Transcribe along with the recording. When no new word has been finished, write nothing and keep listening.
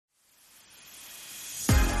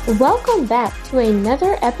Welcome back to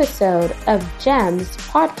another episode of GEMS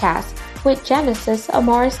podcast with Genesis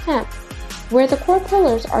Amaris Kemp, where the core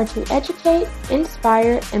pillars are to educate,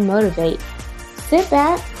 inspire, and motivate. Sit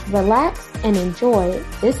back, relax, and enjoy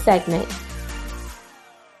this segment.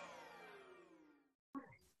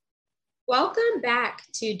 Welcome back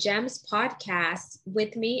to GEMS podcast.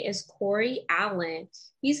 With me is Corey Allen.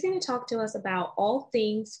 He's going to talk to us about all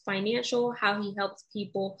things financial, how he helps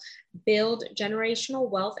people build generational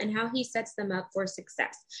wealth, and how he sets them up for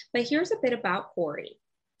success. But here's a bit about Corey.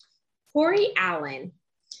 Corey Allen.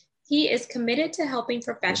 He is committed to helping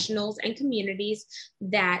professionals and communities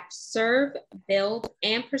that serve, build,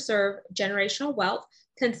 and preserve generational wealth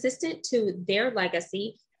consistent to their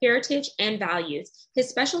legacy, heritage, and values. His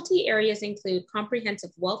specialty areas include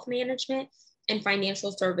comprehensive wealth management and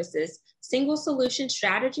financial services, single solution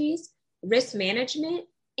strategies, risk management,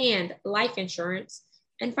 and life insurance,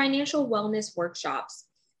 and financial wellness workshops.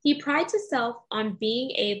 He prides himself on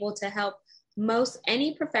being able to help most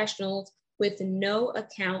any professionals with no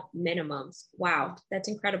account minimums. Wow, that's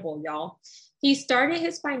incredible, y'all. He started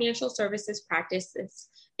his financial services practices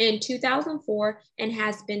in 2004 and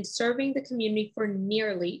has been serving the community for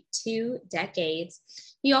nearly 2 decades.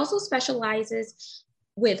 He also specializes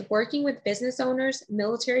with working with business owners,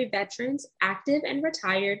 military veterans, active and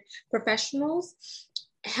retired professionals,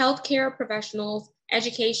 healthcare professionals,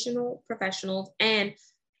 educational professionals, and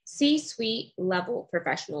C-suite level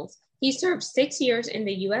professionals. He served 6 years in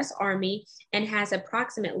the U.S. Army and has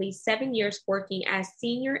approximately 7 years working as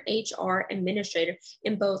senior HR administrator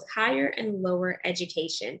in both higher and lower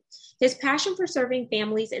education. His passion for serving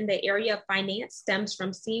families in the area of finance stems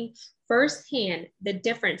from seeing firsthand the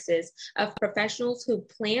differences of professionals who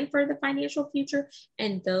plan for the financial future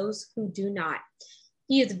and those who do not.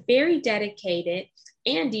 He is very dedicated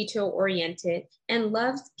and detail-oriented and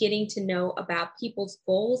loves getting to know about people's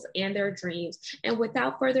goals and their dreams. And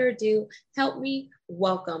without further ado, help me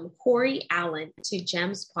welcome Corey Allen to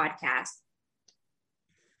GEMS podcast.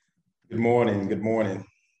 Good morning. Good morning.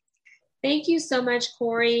 Thank you so much,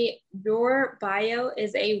 Corey. Your bio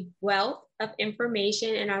is a wealth of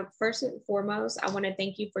information. And first and foremost, I want to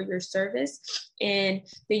thank you for your service in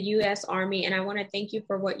the U.S. Army. And I want to thank you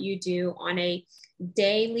for what you do on a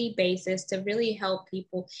daily basis to really help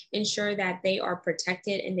people ensure that they are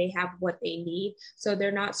protected and they have what they need so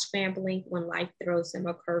they're not scrambling when life throws them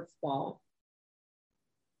a curveball.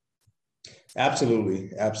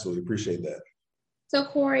 Absolutely. Appreciate that. So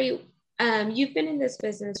Corey, you've been in this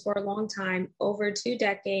business for a long time, over 2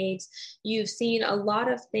 decades. You've seen a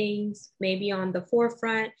lot of things, maybe on the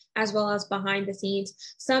forefront as well as behind the scenes.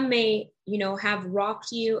 Some may, have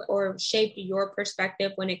rocked you or shaped your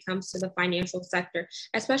perspective when it comes to the financial sector,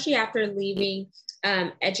 especially after leaving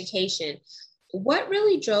education. What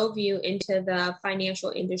really drove you into the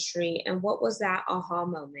financial industry, and what was that aha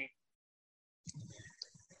moment?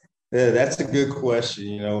 Yeah, that's a good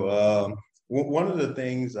question. One of the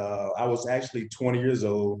things, I was actually 20 years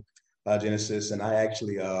old, Genesis, and I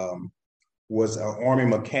actually was an Army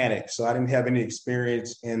mechanic. So I didn't have any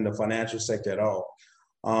experience in the financial sector at all.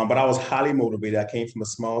 But I was highly motivated. I came from a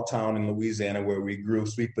small town in Louisiana where we grew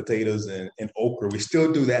sweet potatoes and okra. We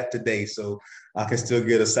still do that today. So I can still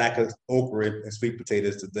get a sack of okra and sweet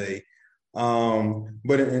potatoes today.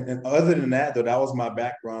 But other than that, though, that was my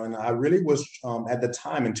background. I really was, at the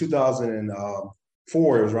time in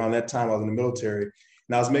 2004, it was around that time I was in the military,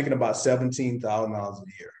 and I was making about $17,000 a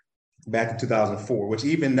year back in 2004, which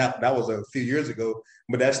even that was a few years ago,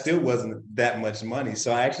 but that still wasn't that much money.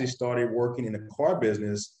 So I actually started working in the car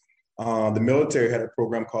business. The military had a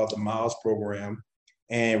program called the Miles Program.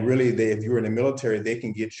 And really, if you were in the military, they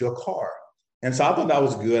can get you a car. And so I thought that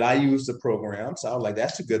was good. I used the program. So I was like,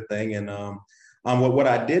 that's a good thing. And what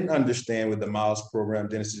I didn't understand with the Miles Program,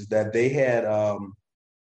 Dennis, is that they had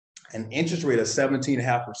an interest rate of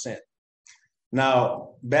 17.5%.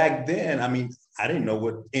 Now, back then, I didn't know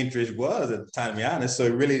what interest was at the time, to be honest. So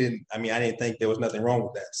it really didn't, I didn't think there was nothing wrong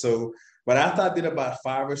with that. So, but after I did about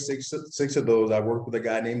 5 or 6 of those, I worked with a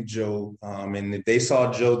guy named Joe. And if they saw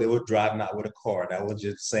Joe, they were driving out with a car. That was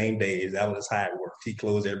just the same day. That was how it worked. He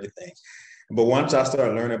closed everything. But once I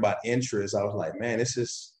started learning about interest, I was like, man, this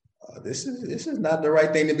is not the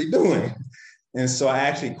right thing to be doing. And so I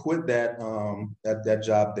actually quit that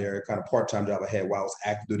job there, kind of part-time job I had while I was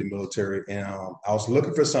active duty military. And I was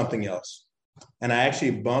looking for something else. And I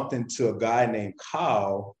actually bumped into a guy named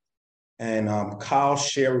Kyle. And Kyle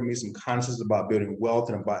shared with me some concepts about building wealth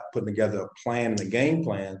and about putting together a plan and a game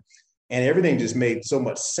plan. And everything just made so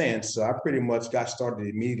much sense. So I pretty much got started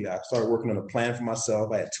immediately. I started working on a plan for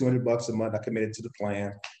myself. I had $200 a month. I committed to the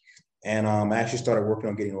plan. And I actually started working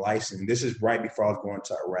on getting licensed. This is right before I was going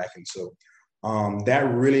to Iraq. And so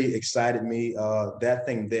that really excited me, that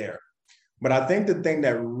thing there. But I think the thing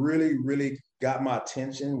that really, really got my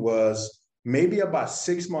attention was maybe about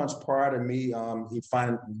 6 months prior to me he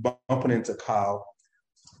finally bumping into Kyle.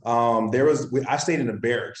 I stayed in the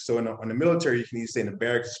barracks. So in the military, you can either stay in the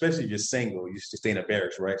barracks, especially if you're single, you used to stay in the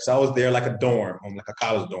barracks, right? So I was there like a dorm, like a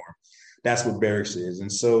college dorm. That's what barracks is.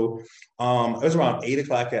 And so it was around 8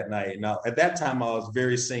 o'clock at night. Now, at that time, I was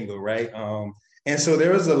very single, right? And so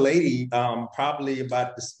there was a lady, probably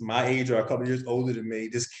about my age or a couple of years older than me,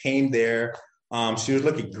 just came there. She was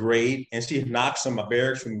looking great, and she knocks on my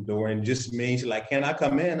barracks room door, and just me, she's like, "Can I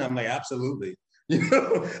come in?" I'm like, "Absolutely."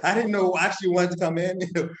 I didn't know why she wanted to come in.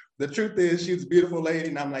 The truth is, she was a beautiful lady,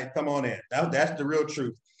 and I'm like, "Come on in." That's the real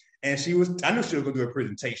truth. And I knew she was going to do a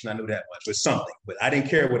presentation. I knew that much, but something, but I didn't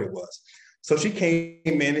care what it was. So she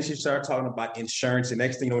came in and she started talking about insurance. The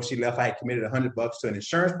next thing you know, when she left, I had committed $100 to an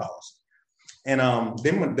insurance policy. And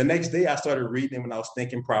then the next day I started reading when I was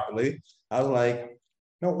thinking properly. I was like,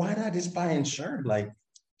 no, why did I just buy insurance? Like,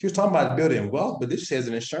 she was talking about building wealth, but this says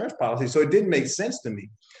an insurance policy. So it didn't make sense to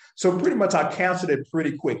me. So pretty much I canceled it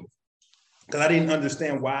pretty quickly because I didn't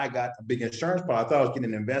understand why I got a big insurance policy. I thought I was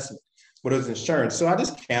getting an investment, but it was insurance. So I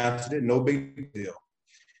just canceled it, no big deal.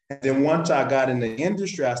 And then once I got in the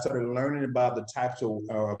industry, I started learning about the types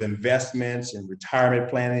of investments and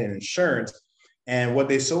retirement planning and insurance. And what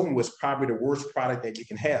they sold me was probably the worst product that you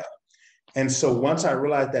can have. And so once I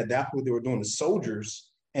realized that that's what they were doing to soldiers,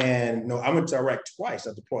 and I went to Iraq twice,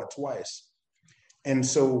 I deployed twice. And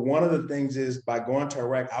so one of the things is by going to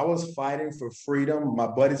Iraq, I was fighting for freedom. My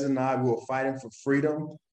buddies and I, we were fighting for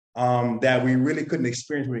freedom that we really couldn't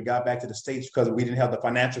experience when we got back to the States because we didn't have the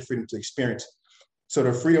financial freedom to experience it. So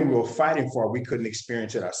the freedom we were fighting for, we couldn't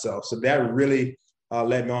experience it ourselves. So that really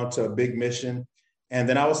led me on to a big mission. And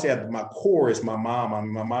then I would say at my core is my mom. I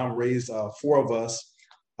mean, my mom raised four of us,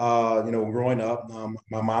 growing up.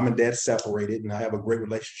 My mom and dad separated, and I have a great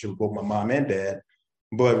relationship with both my mom and dad.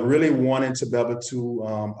 But really wanting to be able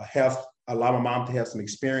to allow my mom to have some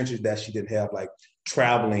experiences that she didn't have, like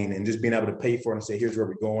traveling and just being able to pay for it and say, here's where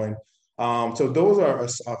we're going. So those are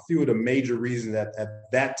a few of the major reasons at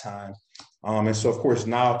that time. And so, of course,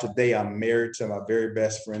 now today I'm married to my very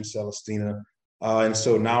best friend, Celestina. And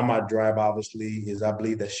so now my drive, obviously, is I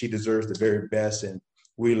believe that she deserves the very best. And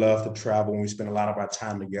we love to travel and we spend a lot of our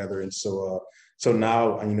time together. And so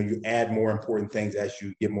now, you add more important things as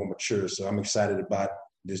you get more mature. So I'm excited about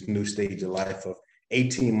this new stage of life of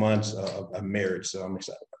 18 months of marriage. So I'm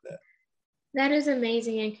excited about that. That is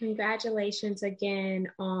amazing. And congratulations again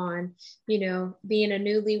on, being a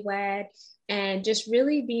newlywed and just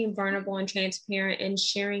really being vulnerable and transparent and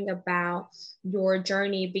sharing about your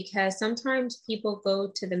journey, because sometimes people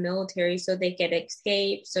go to the military so they could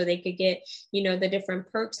escape, so they could get, the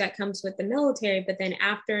different perks that comes with the military. But then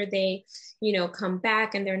after they, come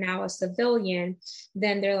back and they're now a civilian,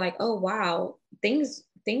 then they're like, oh, wow, things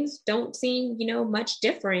don't seem, much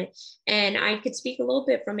different. And I could speak a little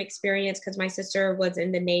bit from experience because my sister was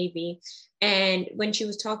in the Navy. And when she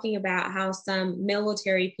was talking about how some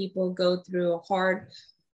military people go through hard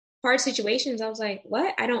situations, I was like,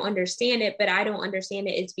 what? I don't understand it, but I don't understand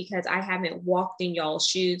it. It's because I haven't walked in y'all's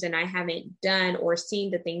shoes and I haven't done or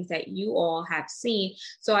seen the things that you all have seen.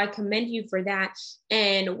 So I commend you for that.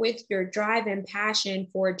 And with your drive and passion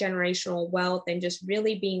for generational wealth and just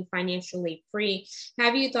really being financially free,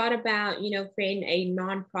 have you thought about, creating a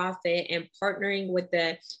nonprofit and partnering with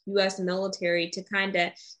the U.S. military to kind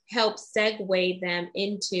of help segue them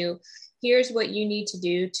into, here's what you need to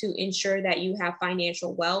do to ensure that you have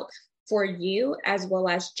financial wealth for you as well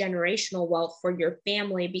as generational wealth for your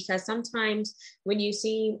family? Because sometimes when you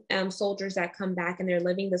see soldiers that come back and they're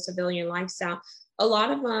living the civilian lifestyle, a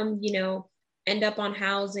lot of them, end up on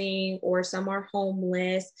housing, or some are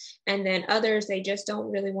homeless. And then others, they just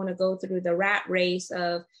don't really want to go through the rat race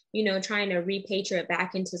of, trying to repatriate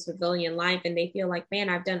back into civilian life. And they feel like, man,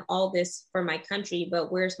 I've done all this for my country,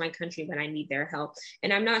 but where's my country when I need their help?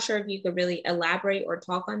 And I'm not sure if you could really elaborate or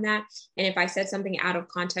talk on that. And if I said something out of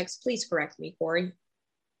context, please correct me, Corey.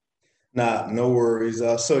 Nah, no worries.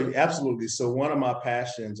 So absolutely. So one of my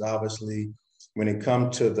passions, obviously, when it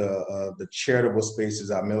comes to the charitable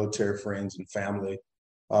spaces, our military friends and family,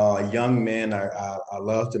 young men, I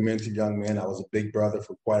love to mentor young men. I was a big brother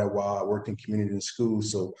for quite a while. I worked in community and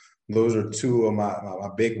schools. So those are two of my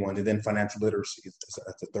big ones. And then financial literacy is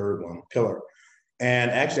the third one, pillar. And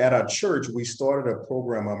actually at our church, we started a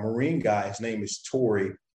program, a Marine guy, his name is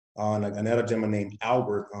Tori, another gentleman named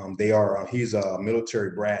Albert. He's a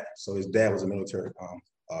military brat. So his dad was a military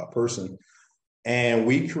person. And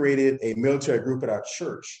we created a military group at our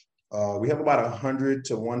church. We have about 100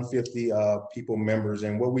 to 150 people members.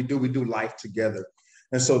 And what we do life together.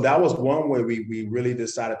 And so that was one way we really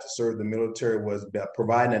decided to serve the military, was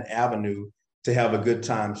providing an avenue to have a good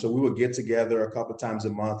time. So we would get together a couple of times a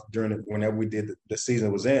month whenever we did the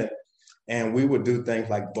season was in. And we would do things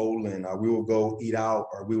like bowling, or we would go eat out,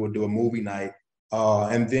 or we would do a movie night.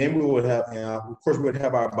 And then we would have, of course, we would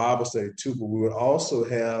have our Bible study too, but we would also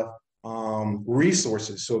have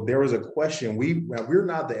resources. So if there was a question, we're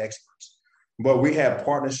not the experts, but we have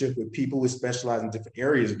partnership with people who specialize in different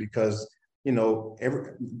areas, because,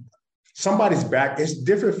 somebody's back, it's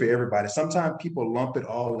different for everybody. Sometimes people lump it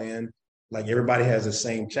all in, like everybody has the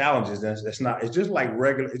same challenges. It's not, it's just like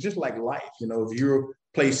life. If you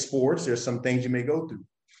play sports, there's some things you may go through.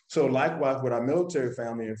 So likewise with our military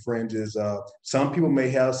family and friends is some people may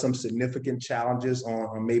have some significant challenges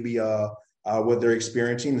on maybe what they're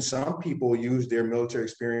experiencing. And some people use their military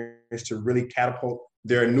experience to really catapult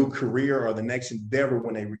their new career or the next endeavor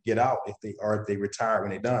when they get out, if they retire when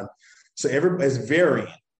they're done. So everybody's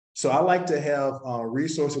varying. So I like to have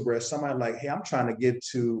resources where somebody like, hey, I'm trying to get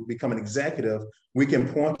to become an executive. We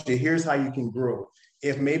can point you, here's how you can grow.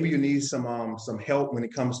 If maybe you need some help when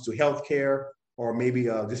it comes to healthcare, or maybe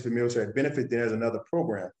just for military benefit, there's another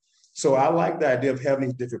program. So I like the idea of having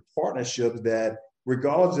these different partnerships that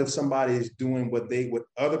regardless if somebody is doing what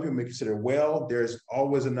other people may consider well, there's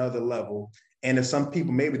always another level. And if some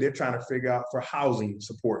people, maybe they're trying to figure out for housing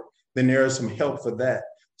support, then there's some help for that.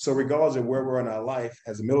 So regardless of where we're in our life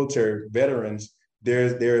as military veterans,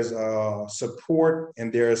 there's support,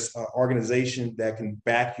 and there's organization that can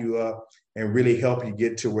back you up and really help you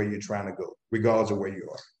get to where you're trying to go, regardless of where you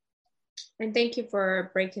are. And thank you for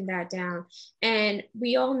breaking that down. And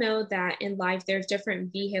we all know that in life, there's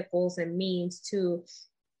different vehicles and means to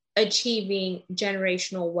achieving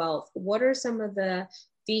generational wealth. What are some of the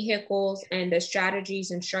vehicles and the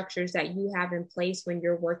strategies and structures that you have in place when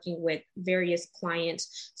you're working with various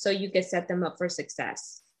clients so you can set them up for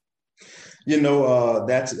success?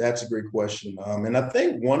 That's a great question. And I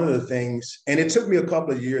think one of the things, and it took me a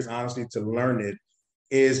couple of years, honestly, to learn it,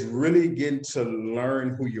 is really getting to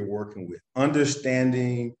learn who you're working with,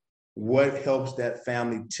 understanding what helps that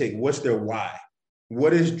family tick, what's their why,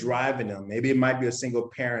 what is driving them. Maybe it might be a single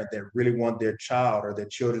parent that really want their child or their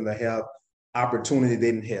children to have opportunity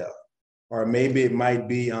they didn't have. Or maybe it might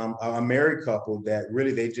be a married couple that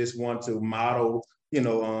really they just want to model, the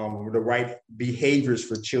right behaviors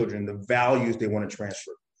for children, the values they want to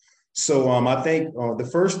transfer. So I think the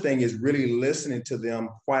first thing is really listening to them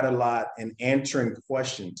quite a lot and answering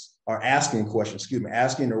questions, or asking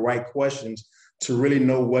the right questions to really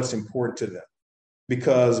know what's important to them.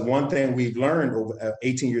 Because one thing we've learned over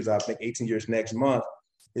 18 years, I think 18 years next month,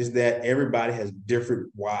 is that everybody has different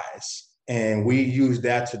whys. And we use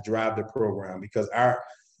that to drive the program, because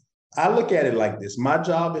I look at it like this. My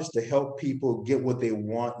job is to help people get what they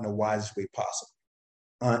want in the wisest way possible.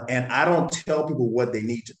 And I don't tell people what they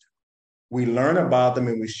need to do. We learn about them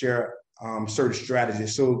and we share certain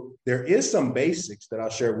strategies. So there is some basics that I'll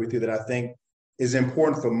share with you that I think is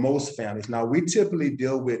important for most families. Now, we typically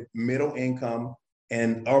deal with middle income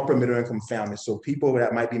and upper middle income families. So people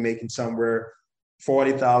that might be making somewhere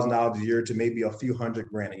 $40,000 a year to maybe a few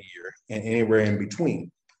 $100,000 a year, and anywhere in between.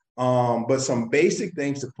 But some basic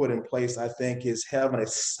things to put in place, I think, is having a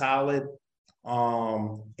solid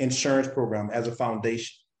insurance program as a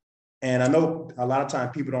foundation. And I know a lot of times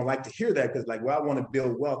people don't like to hear that, because I want to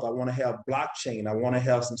build wealth. I want to have blockchain. I want to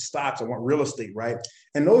have some stocks. I want real estate, right?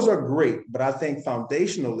 And those are great. But I think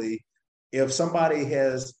foundationally, if somebody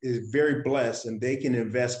is very blessed and they can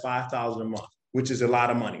invest $5,000 a month, which is a lot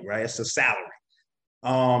of money, right? It's a salary.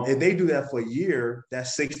 If they do that for a year,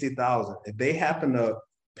 that's $60,000. If they happen to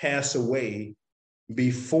pass away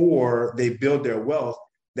before they build their wealth,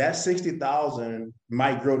 that $60,000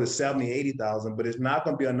 might grow to $70,000, $80,000, but it's not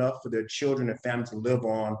going to be enough for their children and family to live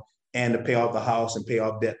on and to pay off the house and pay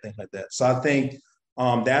off debt, things like that. So I think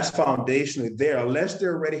that's foundationally there, unless they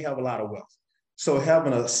already have a lot of wealth. So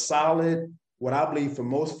having a solid, what I believe for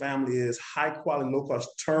most families is high quality, low cost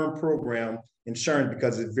term program insurance,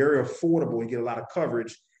 because it's very affordable. You get a lot of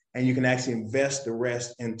coverage, and you can actually invest the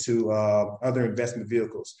rest into other investment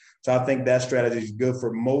vehicles. So I think that strategy is good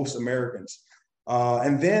for most Americans.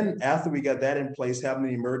 And then after we got that in place, having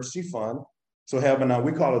an emergency fund. So having,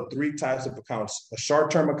 we call it 3 types of accounts: a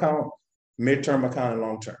short-term account, mid-term account, and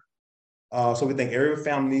long-term. So we think every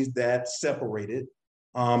family needs that separated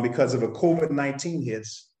because of the COVID-19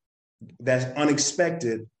 hits. That's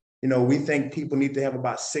unexpected. We think people need to have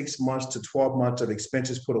about 6 months to 12 months of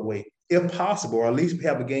expenses put away, if possible, or at least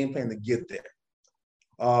have a game plan to get there.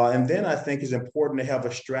 And then I think it's important to have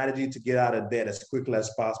a strategy to get out of debt as quickly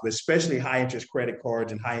as possible, especially high interest credit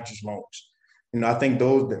cards and high interest loans. I think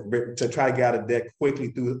those to try to get out of debt quickly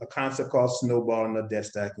through a concept called snowballing or debt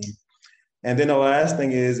stacking. And then the last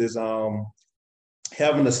thing is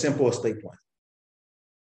having a simple estate plan.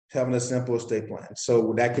 Having a simple estate plan.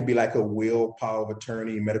 So that could be like a will, power of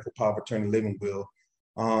attorney, medical power of attorney, living will.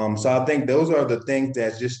 So I think those are the things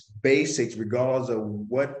that's just basics, regardless of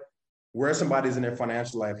where somebody's in their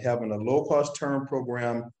financial life. Having a low-cost term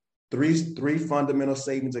program, three fundamental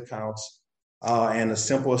savings accounts, and a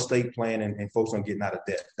simple estate plan, and focus on getting out of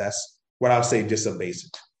debt. That's what I would say, just a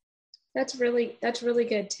basic. That's really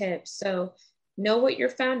good tips. So know what your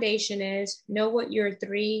foundation is, know what your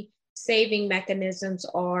 3 saving mechanisms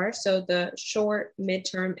are. So the short,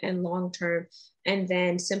 midterm, and long term, and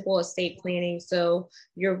then simple estate planning. So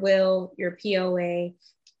your will, your POA,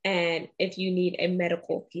 and if you need a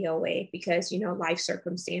medical POA, because, life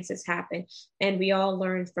circumstances happen. And we all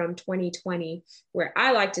learned from 2020, where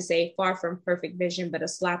I like to say far from perfect vision, but a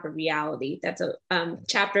slap of reality. That's a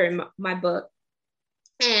chapter in my book.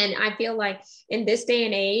 And I feel like in this day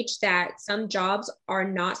and age that some jobs are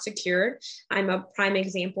not secured. I'm a prime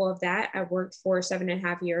example of that. I worked for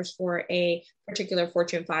 7.5 years for a particular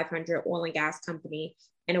Fortune 500 oil and gas company.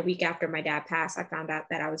 And a week after my dad passed, I found out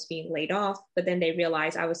that I was being laid off, but then they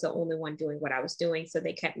realized I was the only one doing what I was doing. So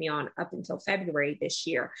they kept me on up until February this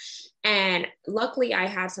year. And luckily I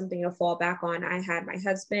had something to fall back on. I had my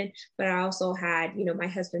husband, but I also had, my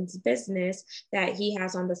husband's business that he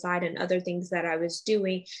has on the side and other things that I was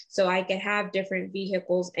doing. So I could have different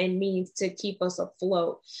vehicles and means to keep us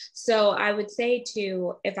afloat. So I would say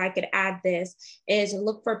too, if I could add this, is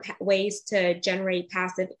look for ways to generate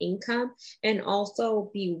passive income, and also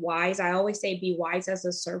be wise. I always say be wise as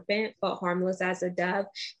a serpent, but harmless as a dove,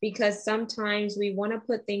 because sometimes we want to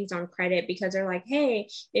put things on credit because they're like, hey,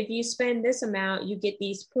 if you spend this amount, you get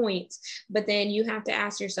these points. But then you have to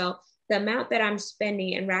ask yourself, the amount that I'm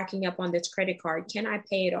spending and racking up on this credit card, can I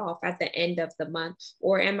pay it off at the end of the month?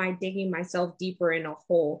 Or am I digging myself deeper in a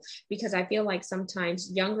hole? Because I feel like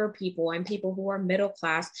sometimes younger people and people who are middle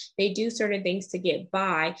class, they do certain things to get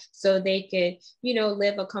by so they could,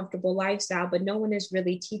 live a comfortable lifestyle, but no one is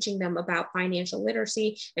really teaching them about financial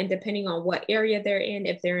literacy. And depending on what area they're in,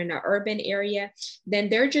 if they're in an urban area, then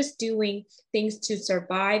they're just doing things to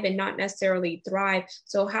survive and not necessarily thrive.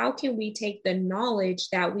 So how can we take the knowledge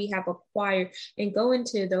that we have acquired and go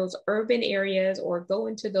into those urban areas or go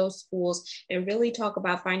into those schools and really talk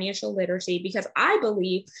about financial literacy? Because I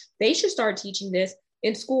believe they should start teaching this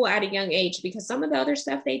in school at a young age, because some of the other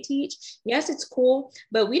stuff they teach, yes, it's cool,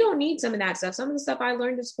 but we don't need some of that stuff. Some of the stuff I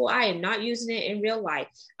learned in school, I am not using it in real life.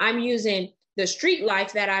 I'm using the street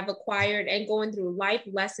life that I've acquired and going through life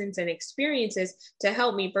lessons and experiences to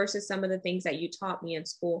help me versus some of the things that you taught me in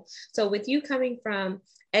school. So with you coming from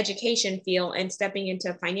education field and stepping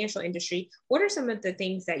into financial industry, what are some of the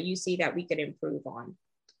things that you see that we could improve on?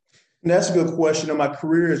 That's a good question. My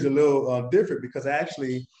career is a little different because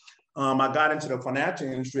actually I got into the financial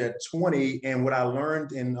industry at 20, and what I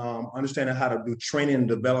learned in understanding how to do training and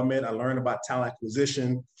development, I learned about talent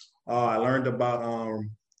acquisition. I learned about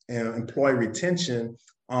employee retention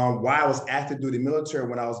while I was active duty military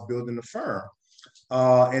when I was building the firm.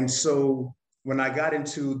 And so when I got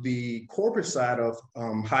into the corporate side of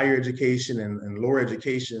higher education and lower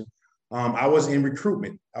education, I was in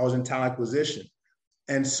recruitment. I was in talent acquisition.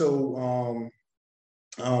 And so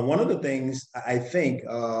one of the things I think,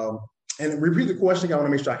 and repeat the question, I want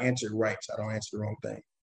to make sure I answer it right so I don't answer the wrong thing.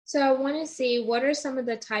 So I want to see what are some of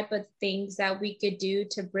the type of things that we could do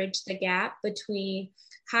to bridge the gap between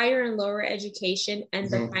higher and lower education and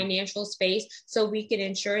the financial space, so we can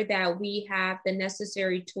ensure that we have the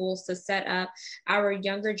necessary tools to set up our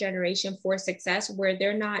younger generation for success, where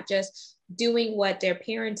they're not just doing what their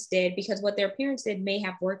parents did, because what their parents did may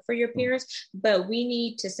have worked for your parents, but we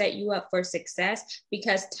need to set you up for success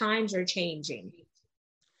because times are changing.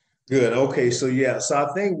 Good. Okay. So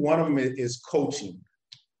I think one of them is coaching.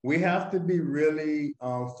 We have to be really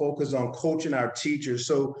focused on coaching our teachers.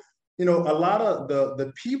 So, a lot of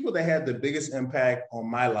the people that had the biggest impact on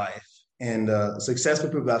my life and successful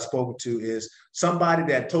people I've spoken to is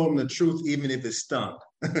somebody that told them the truth, even if it stung.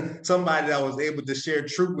 Somebody that was able to share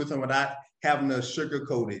truth with them without having to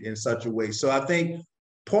sugarcoat it in such a way. So I think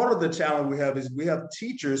part of the challenge we have is we have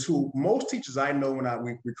teachers who, most teachers I know when I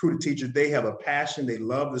recruit teachers, they have a passion. They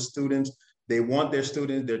love the students. They want their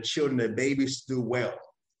students, their children, their babies to do well.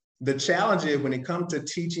 The challenge is when it comes to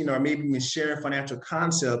teaching or maybe even sharing financial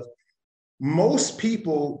concepts, most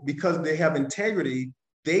people, because they have integrity,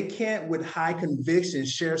 they can't with high conviction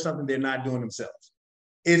share something they're not doing themselves.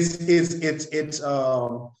 it's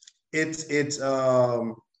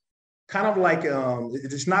kind of like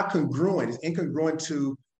it's not congruent. It's incongruent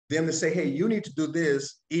to them to say, hey, you need to do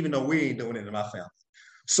this, even though we ain't doing it in my family.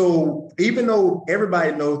 So even though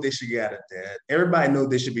everybody knows they should get out of debt, everybody knows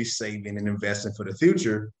they should be saving and investing for the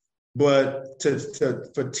future, but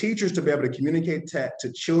for teachers to be able to communicate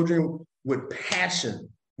to children with passion,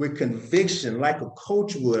 with conviction, like a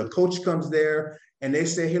coach would. A coach comes there and they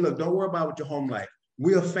say, hey, look, don't worry about what your home life.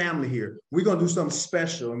 We're a family here. We're gonna do something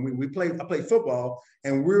special. And I play football,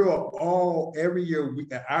 and we're all every year.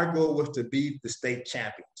 Our goal was to be the state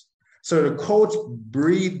champions. So the coach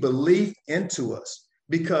breathed belief into us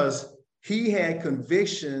because he had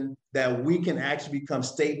conviction that we can actually become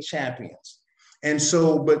state champions. And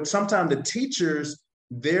so, but sometimes the teachers,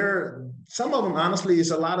 some of them, honestly, it's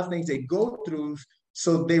a lot of things they go through.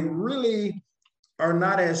 So they really are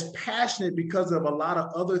not as passionate because of a lot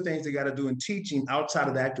of other things they got to do in teaching outside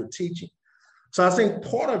of the actual teaching. So I think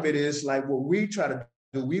part of it is like what we try to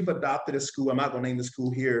do. We've adopted a school. I'm not going to name the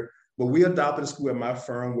school here, but we adopted a school at my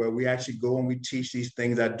firm where we actually go and we teach these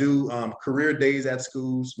things. I do career days at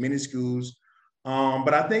schools, many schools.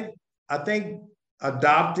 But I think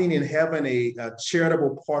adopting and having a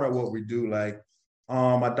charitable part of what we do, like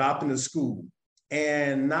adopting a school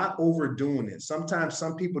and not overdoing it. Sometimes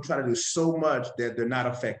some people try to do so much that they're not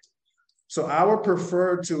effective. So I would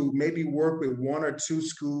prefer to maybe work with one or two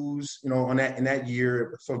schools, in that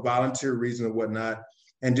year for volunteer reasons and whatnot,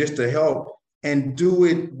 and just to help and do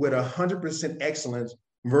it with 100% excellence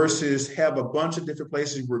versus have a bunch of different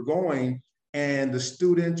places we're going and the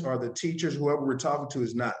students or the teachers, whoever we're talking to,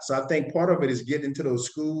 is not. So I think part of it is getting into those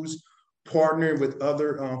schools, partnering with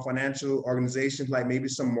other financial organizations, like maybe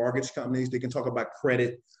some mortgage companies. They can talk about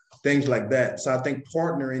credit, things like that. So I think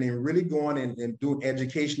partnering and really going and doing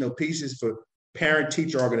educational pieces for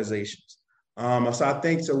parent-teacher organizations. So I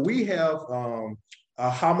think, so we have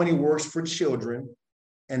How Money Works for children,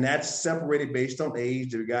 and that's separated based on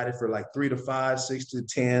age. We got it for like 3 to 5, 6 to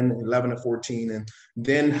 10, 11 to 14, and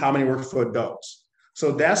then How Money Works for adults.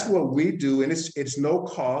 So that's what we do, and it's no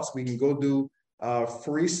cost. We can go do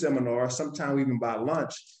free seminars. Sometimes we even buy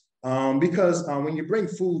lunch because when you bring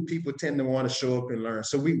food, people tend to want to show up and learn.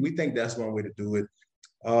 So we think that's one way to do it.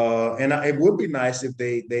 And it would be nice if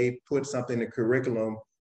they put something in the curriculum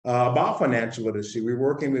about financial literacy. We're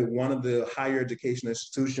working with one of the higher education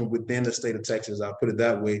institutions within the state of Texas, I'll put it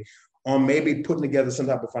that way, on maybe putting together some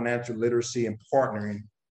type of financial literacy and partnering.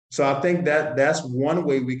 So I think that's one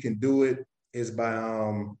way we can do it, is by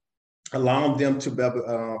allowing them to be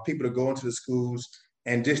people to go into the schools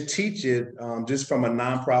and just teach it just from a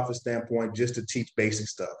nonprofit standpoint, just to teach basic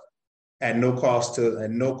stuff at no cost to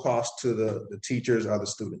the teachers or the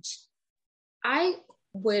students. I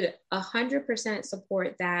would 100%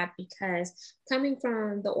 support that, because coming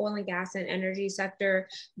from the oil and gas and energy sector,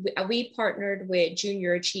 we partnered with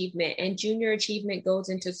Junior Achievement, and Junior Achievement goes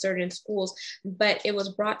into certain schools, but it was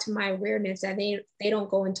brought to my awareness that they don't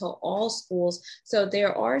go into all schools. So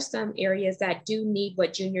there are some areas that do need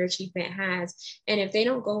what Junior Achievement has. And if they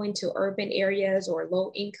don't go into urban areas or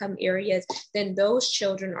low income areas, then those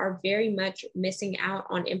children are very much missing out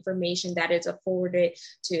on information that is afforded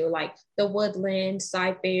to, like the Woodlands,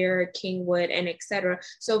 Cyfair, Kingwood, and etc.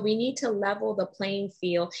 So we need to level the playing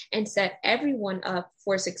field and set everyone up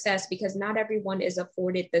for success, because not everyone is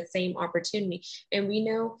afforded the same opportunity. And we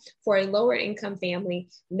know for a lower income family,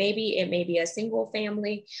 maybe it may be a single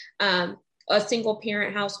family, a single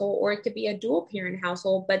parent household, or it could be a dual parent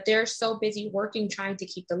household, but they're so busy working, trying to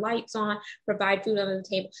keep the lights on, provide food on the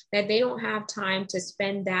table, that they don't have time to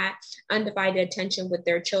spend that undivided attention with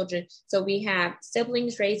their children. So we have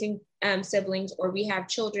siblings raising siblings, or we have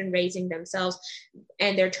children raising themselves,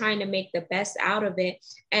 and they're trying to make the best out of it.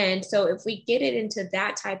 And so if we get it into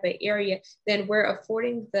that type of area, then we're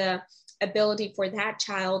affording the ability for that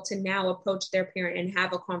child to now approach their parent and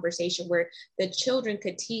have a conversation where the children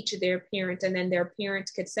could teach their parents, and then their parents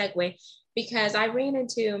could segue. Because I ran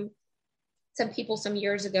into some people some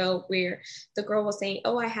years ago where the girl was saying,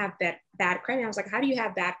 oh, I have bad credit. I was like, how do you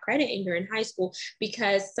have bad credit and you're in high school?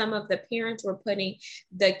 Because some of the parents were putting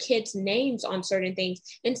the kids' names on certain things.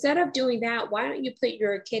 Instead of doing that, why don't you put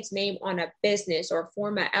your kid's name on a business or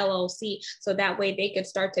form a LLC, so that way they could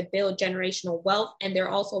start to build generational wealth, and they're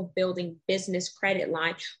also building business credit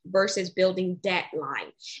line versus building debt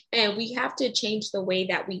line. And we have to change the way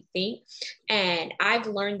that we think. And I've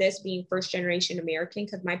learned this being first generation American,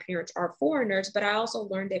 because my parents are foreigners, but I also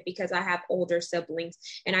learned it because I have older siblings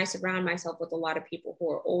and I surround surround myself with a lot of people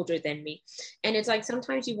who are older than me. And it's like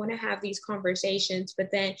sometimes you want to have these conversations, but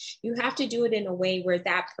then you have to do it in a way where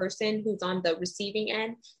that person who's on the receiving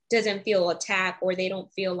end doesn't feel attacked, or they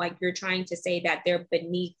don't feel like you're trying to say that they're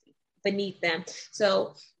beneath them.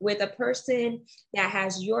 So with a person that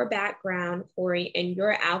has your background, Corey, and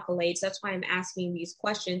your accolades, that's why I'm asking these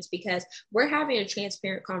questions, because we're having a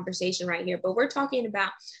transparent conversation right here, but we're talking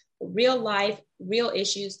about real life, real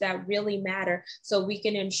issues that really matter, so we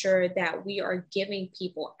can ensure that we are giving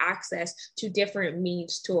people access to different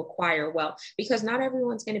means to acquire wealth, because not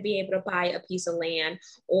everyone's going to be able to buy a piece of land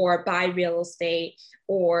or buy real estate,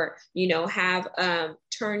 or have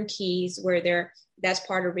turnkeys where that's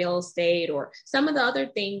part of real estate, or some of the other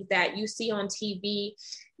things that you see on TV.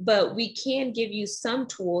 But we can give you some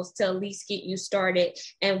tools to at least get you started.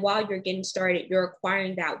 And while you're getting started, you're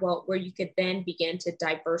acquiring that wealth where you could then begin to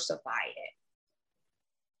diversify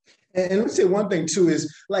it. And let me say one thing too,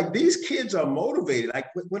 is like these kids are motivated. Like,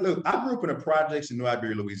 look, I grew up in the projects in New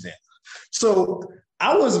Iberia, Louisiana. So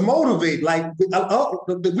I was motivated. Like we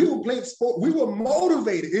were playing sport, we were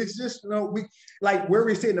motivated. It's just, we like where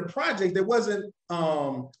we stay in the project, there wasn't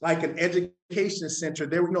like an education center.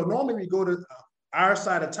 There were normally we go to our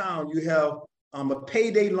side of town, you have a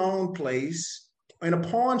payday loan place and a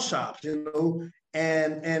pawn shop,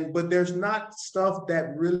 but there's not stuff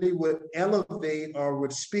that really would elevate or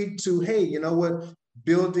would speak to, hey, you know what,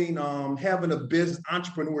 building, having a business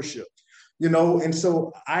entrepreneurship, and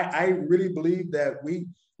so I really believe that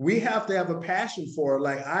we have to have a passion for it.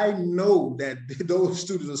 Like, I know that those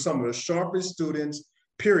students are some of the sharpest students,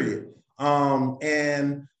 period.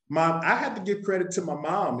 And I have to give credit to my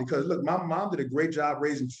mom, because look, my mom did a great job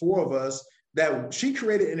raising four of us, that she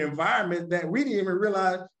created an environment that we didn't even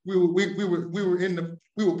realize we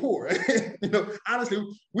were poor. Honestly,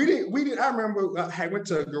 we didn't. I remember I went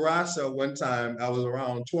to a garage sale one time. I was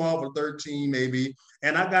around 12 or 13 maybe,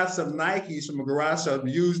 and I got some Nikes from a garage sale,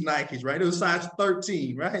 used Nikes, right? It was size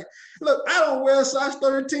 13, right? Look, I don't wear a size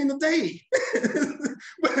 13 today.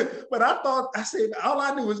 but I said, all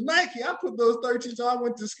I knew was Nike. I put those 13, so I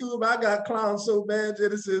went to school, but I got clowned so bad,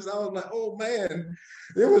 Genesis. I was like, oh man,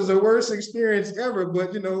 it was the worst experience ever.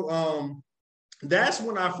 But that's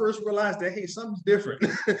when I first realized that, hey, something's different.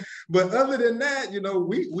 But other than that,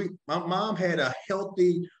 my mom had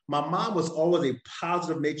my mom was always a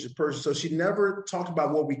positive natured person. So she never talked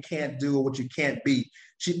about what we can't do or what you can't be.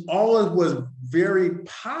 She always was very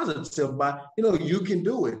positive about, you can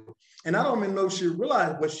do it. And I don't even know if she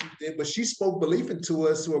realized what she did, but she spoke belief into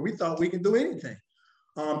us where we thought we can do anything.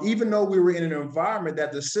 Even though we were in an environment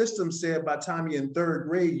that the system said by the time you're in third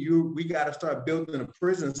grade, we got to start building a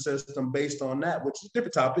prison system based on that, which is a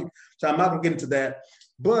different topic. So I'm not going to get into that.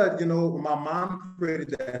 But, my mom created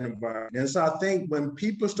that environment. And so I think when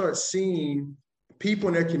people start seeing people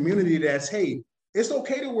in their community that's, hey, it's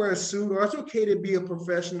okay to wear a suit, or it's okay to be a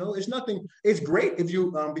professional. It's great if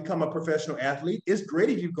you become a professional athlete. It's great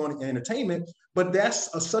if you go into entertainment, but that's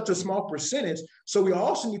such a small percentage. So we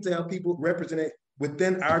also need to have people represented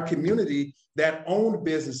within our community that own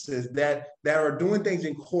businesses, that are doing things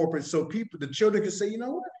in corporate, so the children can say, you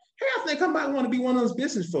know what, hey, I think I might want to be one of those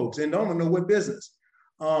business folks, and don't know what business.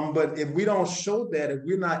 But if we don't show that, if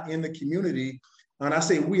we're not in the community, and I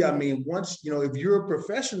say we, I mean, once, if you're a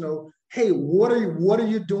professional, hey, what are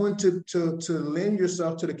you doing to lend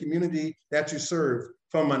yourself to the community that you serve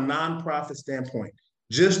from a nonprofit standpoint,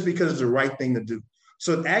 just because it's the right thing to do.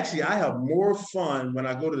 So actually, I have more fun when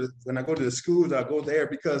I go to the schools. I go there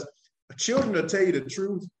because children will tell you the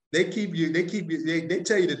truth. They tell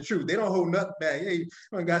you the truth. They don't hold nothing back. Hey,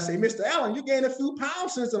 one guy say, Mr. Allen, you gained a few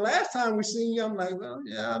pounds since the last time we seen you. I'm like, well,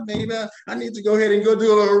 yeah, maybe I need to go ahead and go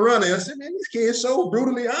do a little running. I said, man, this kid's so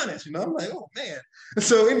brutally honest. I'm like, oh man.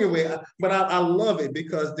 So anyway, but I love it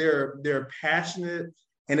because they're passionate,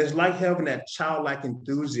 and it's like having that childlike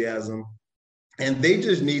enthusiasm, and they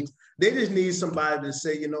just need somebody to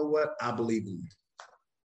say, you know what, I believe in you.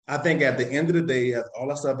 I think at the end of the day, all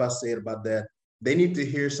the stuff I said about that, they need to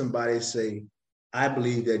hear somebody say, I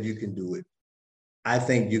believe that you can do it. I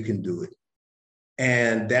think you can do it.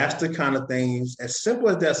 And that's the kind of things, as simple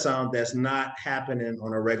as that sounds, that's not happening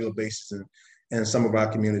on a regular basis in some of our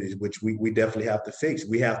communities, which we definitely have to fix.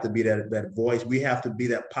 We have to be that voice. We have to be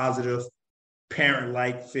that positive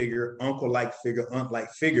parent-like figure, uncle-like figure,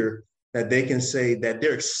 aunt-like figure, that they can say that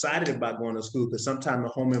they're excited about going to school, because sometimes the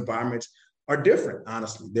home environments are different.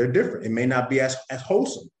 Honestly, they're different. It may not be as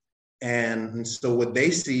wholesome. And so what they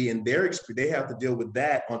see in their experience, they have to deal with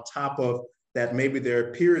that on top of that maybe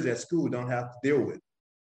their peers at school don't have to deal with.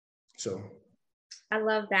 So I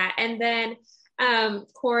love that. And then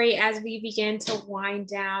Corey, as we begin to wind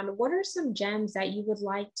down, what are some gems that you would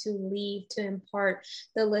like to leave to impart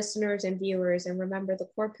the listeners and viewers? And remember, the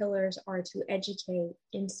core pillars are to educate,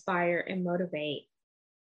 inspire, and motivate.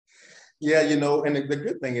 Yeah, and the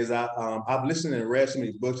good thing is I've listened and read so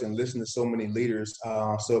many books and listened to so many leaders.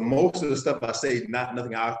 So most of the stuff I say, not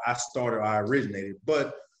nothing I started or I originated,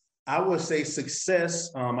 but I would say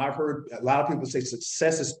success. I've heard a lot of people say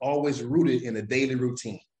success is always rooted in a daily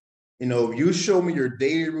routine. If you show me your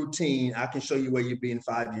daily routine, I can show you where you'll be in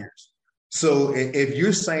 5 years. So if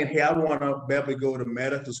you're saying, hey, I want to be able to go to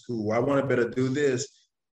medical school, I want to be able to do this,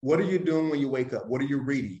 what are you doing when you wake up? What are you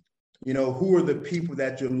reading? Who are the people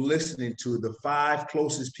that you're listening to, the five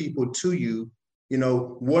closest people to you?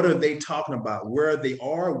 What are they talking about? Where they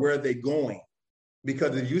are, where are they going?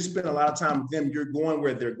 Because if you spend a lot of time with them, you're going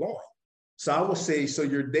where they're going. So I would say, so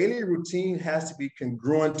your daily routine has to be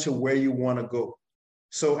congruent to where you want to go.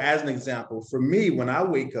 So as an example, for me, when I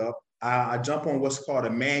wake up, I jump on what's called a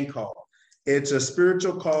man call. It's a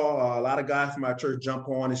spiritual call. A lot of guys from our church jump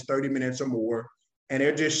on. It's 30 minutes or more. And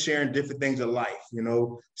they're just sharing different things of life.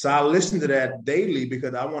 So I listen to that daily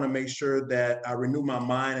because I want to make sure that I renew my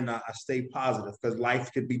mind and I stay positive because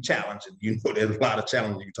life could be challenging. There's a lot of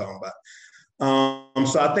challenges you're talking about.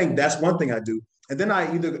 So I think that's one thing I do. And then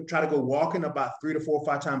I either try to go walking about 3 to 4 or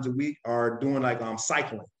 5 times a week or doing like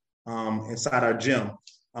cycling inside our gym,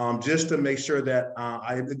 just to make sure that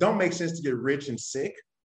it don't make sense to get rich and sick.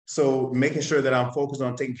 So making sure that I'm focused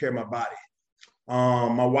on taking care of my body.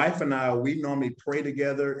 My wife and I, we normally pray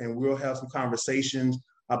together and we'll have some conversations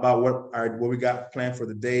about what we got planned for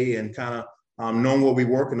the day and kind of knowing what we're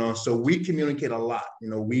working on. So we communicate a lot.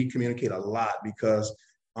 We communicate a lot because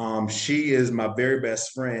she is my very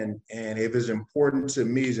best friend. And if it's important to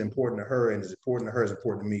me, it's important to her, and it's important to her, it's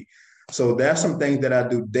important to me. So that's some things that I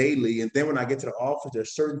do daily. And then when I get to the office,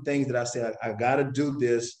 there's certain things that I say, I got to do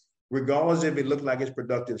this, regardless if it looks like it's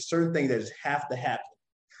productive, certain things that just have to happen.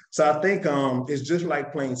 So I think it's just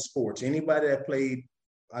like playing sports. Anybody that played,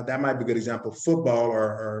 that might be a good example, football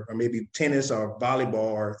or maybe tennis or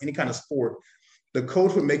volleyball or any kind of sport, the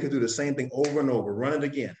coach would make you do the same thing over and over, run it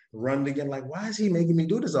again. Like, why is he making me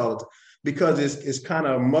do this all the time? Because it's kind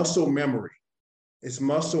of muscle memory. It's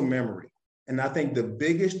muscle memory. And I think the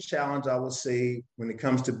biggest challenge I would say when it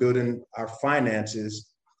comes to building our finances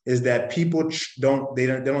is that people don't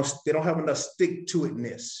have enough stick to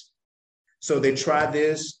itness. So they try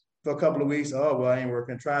this for a couple of weeks. Oh, well, I ain't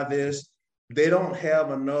working. Try this. They don't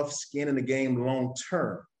have enough skin in the game long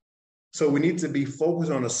term. So we need to be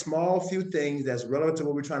focused on a small few things that's relevant to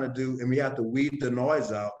what we're trying to do. And we have to weed the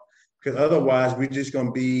noise out because otherwise we're just going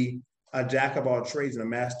to be a jack of all trades and a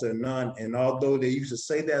master of none. And although they used to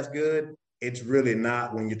say that's good, it's really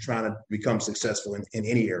not when you're trying to become successful in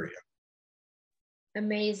any area.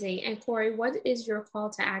 Amazing. And Corey, what is your call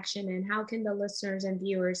to action and how can the listeners and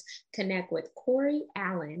viewers connect with Corey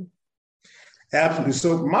Allen? Absolutely.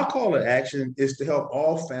 So my call to action is to help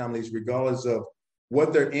all families, regardless of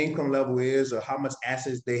what their income level is or how much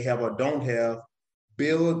assets they have or don't have,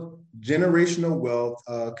 build generational wealth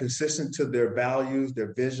consistent to their values,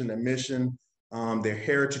 their vision, their mission, their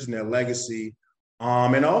heritage, and their legacy.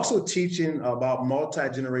 And also teaching about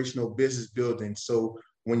multi-generational business building. So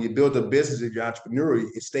when you build a business, if you're entrepreneurial,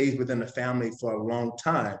 it stays within the family for a long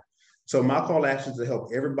time. So my call to action is to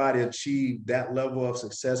help everybody achieve that level of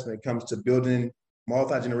success when it comes to building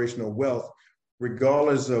multi-generational wealth,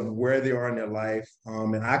 regardless of where they are in their life.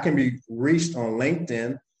 And I can be reached on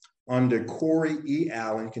LinkedIn under Corey E.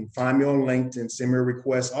 Allen. You can find me on LinkedIn, send me a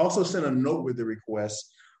request. Also send a note with the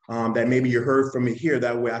request that maybe you heard from me here.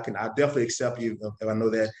 That way I definitely accept you if I know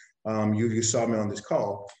that you saw me on this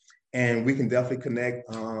call. And we can definitely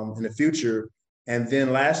connect in the future. And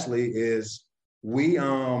then lastly is we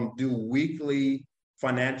do weekly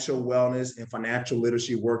financial wellness and financial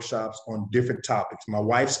literacy workshops on different topics. My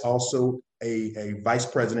wife's also a vice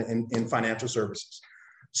president in financial services.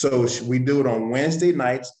 So we do it on Wednesday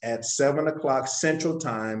nights at 7:00 Central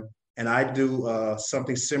Time. And I do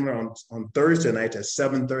something similar on Thursday nights at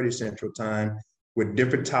 7:30 Central Time with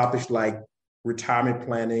different topics like retirement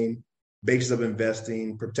planning, basis of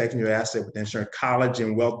investing, protecting your asset with insurance, college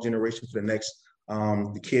and wealth generation for the next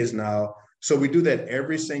the kids now. So we do that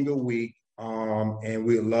every single week. And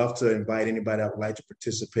we'd love to invite anybody that would like to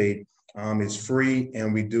participate. It's free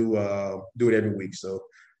and we do it every week. So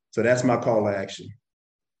that's my call to action.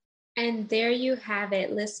 And there you have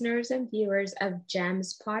it, listeners and viewers of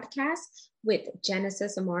GEMS podcast with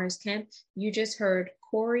Genesis Amaris Kemp. You just heard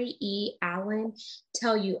Corey E. Allen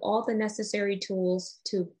tell you all the necessary tools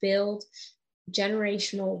to build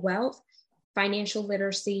generational wealth. financial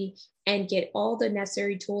literacy, and get all the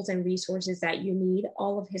necessary tools and resources that you need.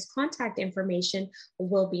 All of his contact information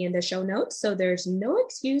will be in the show notes. So there's no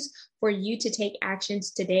excuse for you to take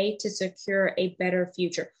actions today to secure a better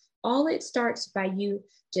future. All it starts by you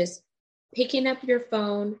just picking up your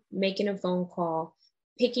phone, making a phone call,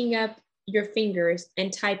 picking up your fingers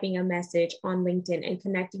and typing a message on LinkedIn and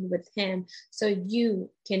connecting with him so you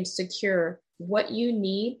can secure what you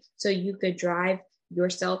need so you could drive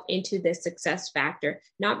yourself into the success factor,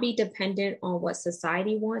 not be dependent on what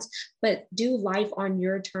society wants, but do life on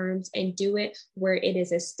your terms and do it where it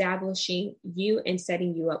is establishing you and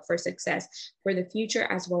setting you up for success for the future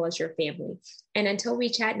as well as your family. And until we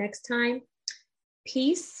chat next time,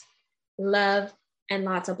 peace, love, and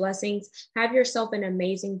lots of blessings. Have yourself an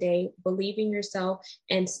amazing day. Believe in yourself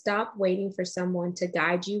and stop waiting for someone to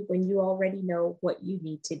guide you when you already know what you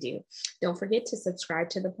need to do. Don't forget to subscribe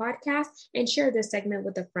to the podcast and share this segment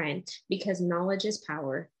with a friend because knowledge is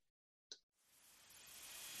power.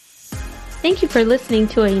 Thank you for listening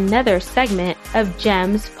to another segment of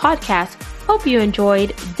GEMS podcast. Hope you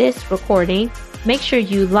enjoyed this recording. Make sure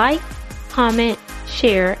you like, comment,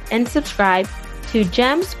 share, and subscribe to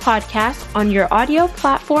GEMS podcast on your audio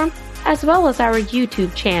platform, as well as our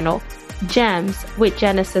YouTube channel, GEMS with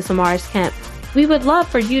Genesis Amaris Kemp. We would love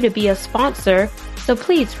for you to be a sponsor, so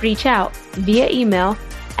please reach out via email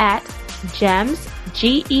at GEMS,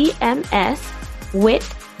 GEMS, with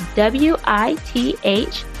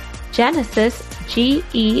WITH, Genesis,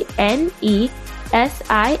 GENESIS,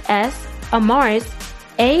 Amaris,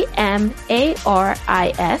 AMARIS,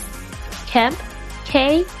 Kemp,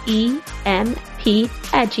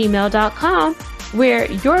 KEMP@gmail.com,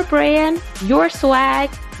 where your brand, your swag,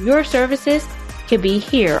 your services can be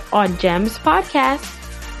here on GEMS Podcast.